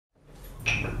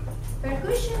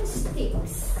percussion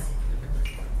sticks.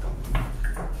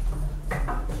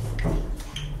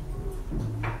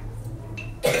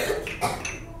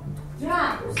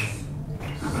 Drums.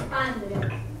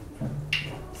 Andre.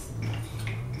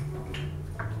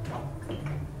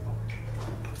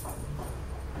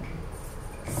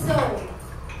 So,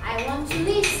 I want to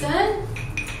listen.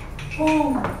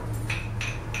 Boom.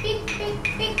 Pick, pick,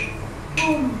 pick.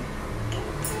 Boom.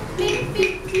 Pick,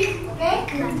 pick, pick. Okay?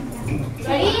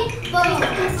 Ready?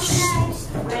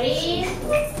 Ready?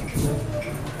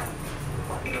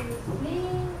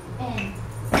 And.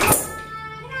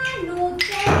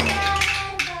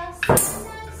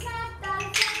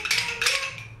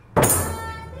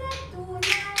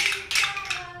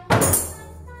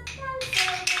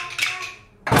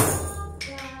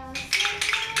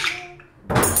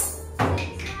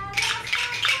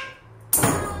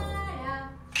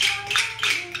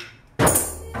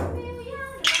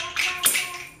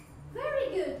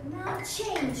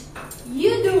 Change.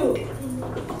 You do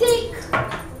tick,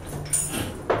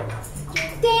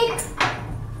 tick,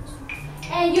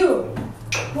 and you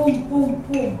boom, boom,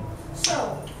 boom.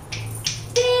 So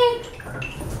tick,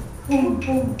 boom,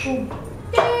 boom, boom,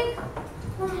 tick,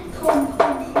 boom, boom,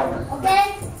 boom. Okay?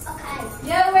 Okay.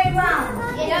 The other way round.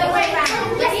 The other way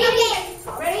round. Ready?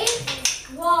 Ready?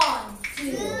 1,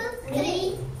 2,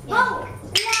 3, go.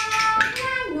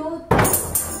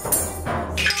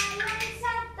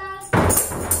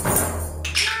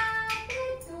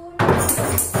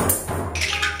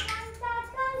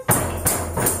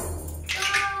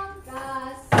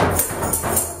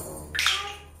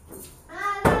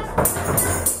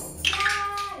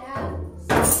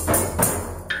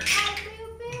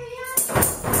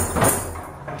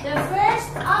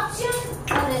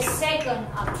 Second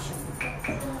option.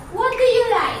 What do you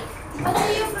like? What do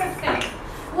you prefer?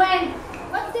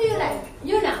 What do you like?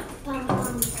 Yuna?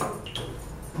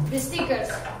 The stickers.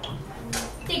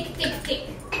 Tick, tick, tick.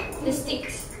 The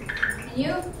sticks. And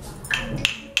you?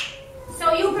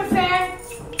 So you prefer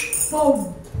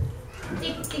boom.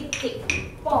 Tick, tick, tick.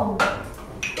 Boom.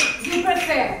 You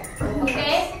prefer.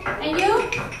 Okay? And you?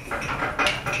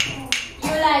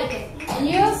 You like it. And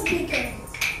you? Stickers.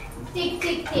 Tick,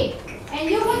 tick, tick. And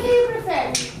you, what do you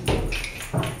prefer?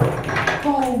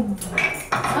 Boom.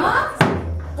 Huh?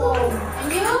 Boom.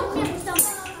 And you?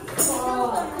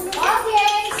 Boom.